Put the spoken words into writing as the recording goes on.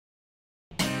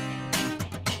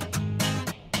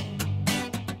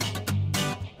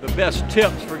The best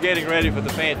tips for getting ready for the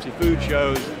fancy food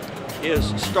shows is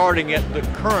starting at the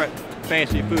current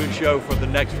fancy food show for the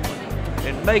next one.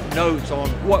 And make notes on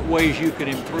what ways you can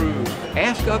improve.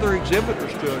 Ask other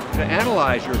exhibitors to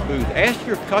analyze your booth. Ask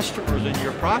your customers and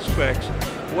your prospects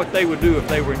what they would do if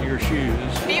they were in your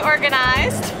shoes. Be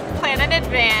organized, plan in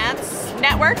advance,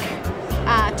 network,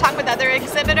 talk with other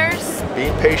exhibitors.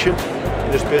 Being patient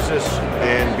in this business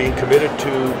and being committed to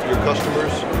your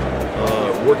customers,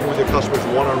 working with your customers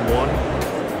one-on-one,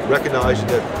 recognizing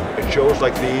that at shows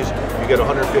like these, you get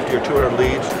 150 or 200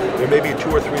 leads. There may be 2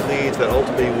 or 3 leads that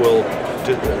ultimately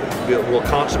will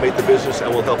consummate the business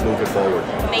and will help move it forward.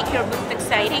 Make your booth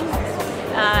exciting.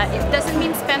 It doesn't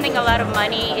mean spending a lot of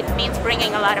money, it means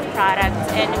bringing a lot of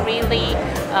products and really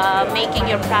making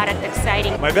your product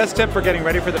exciting. My best tip for getting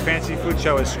ready for the fancy food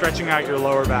show is stretching out your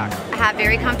lower back. Have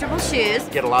very comfortable shoes.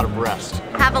 Get a lot of rest.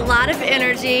 Have a lot of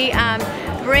energy.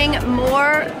 Bring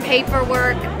more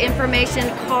paperwork, information,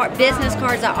 business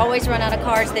cards. I always run out of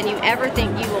cards than you ever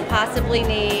think you will possibly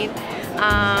need.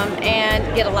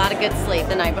 And get a lot of good sleep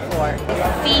the night before.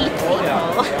 Feed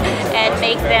people and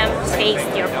make them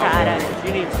taste your product.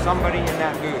 You need somebody in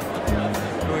that booth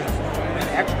who is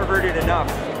extroverted enough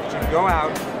to go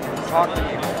out and talk to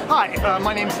people. Hi,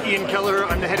 my name's Ian Keller.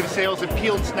 I'm the head of sales at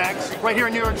Peeled Snacks, right here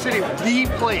in New York City. The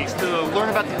place to learn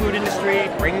about the food industry.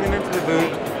 Bring them into the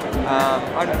booth.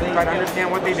 Try to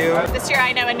understand what they do. This year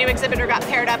I know a new exhibitor got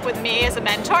paired up with me as a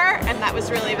mentor, and that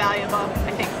was really valuable,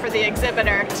 I think, for the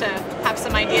exhibitor to have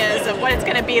some ideas of what it's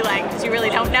going to be like, because you really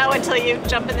don't know until you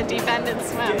jump in the deep end and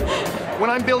swim. When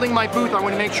I'm building my booth, I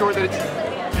want to make sure that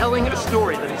it's telling a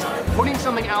story, that it's putting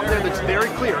something out there that's very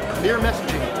clear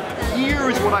messaging. Here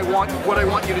is what I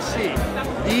want you to see.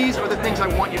 These are the things I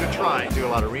want you to try. Do a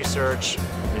lot of research,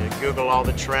 Google all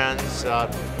the trends,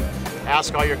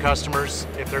 ask all your customers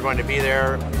if they're going to be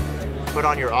there. Put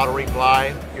on your auto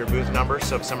reply, your booth number,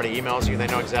 so if somebody emails you, they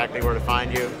know exactly where to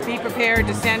find you. Be prepared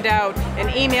to send out an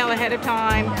email ahead of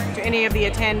time to any of the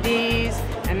attendees,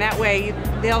 and that way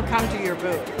they'll come to your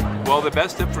booth. Well, the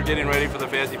best tip for getting ready for the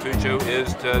fancy food show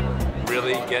is to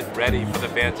really get ready for the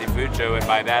fancy food show, and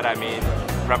by that I mean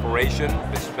preparation,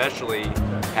 especially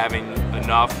having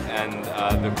enough and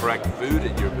the correct food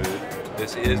at your booth.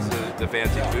 This is the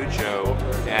fancy food show,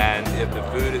 and if the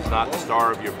food is not the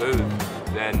star of your booth,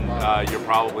 then you're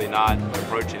probably not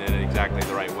approaching it in exactly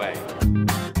the right way.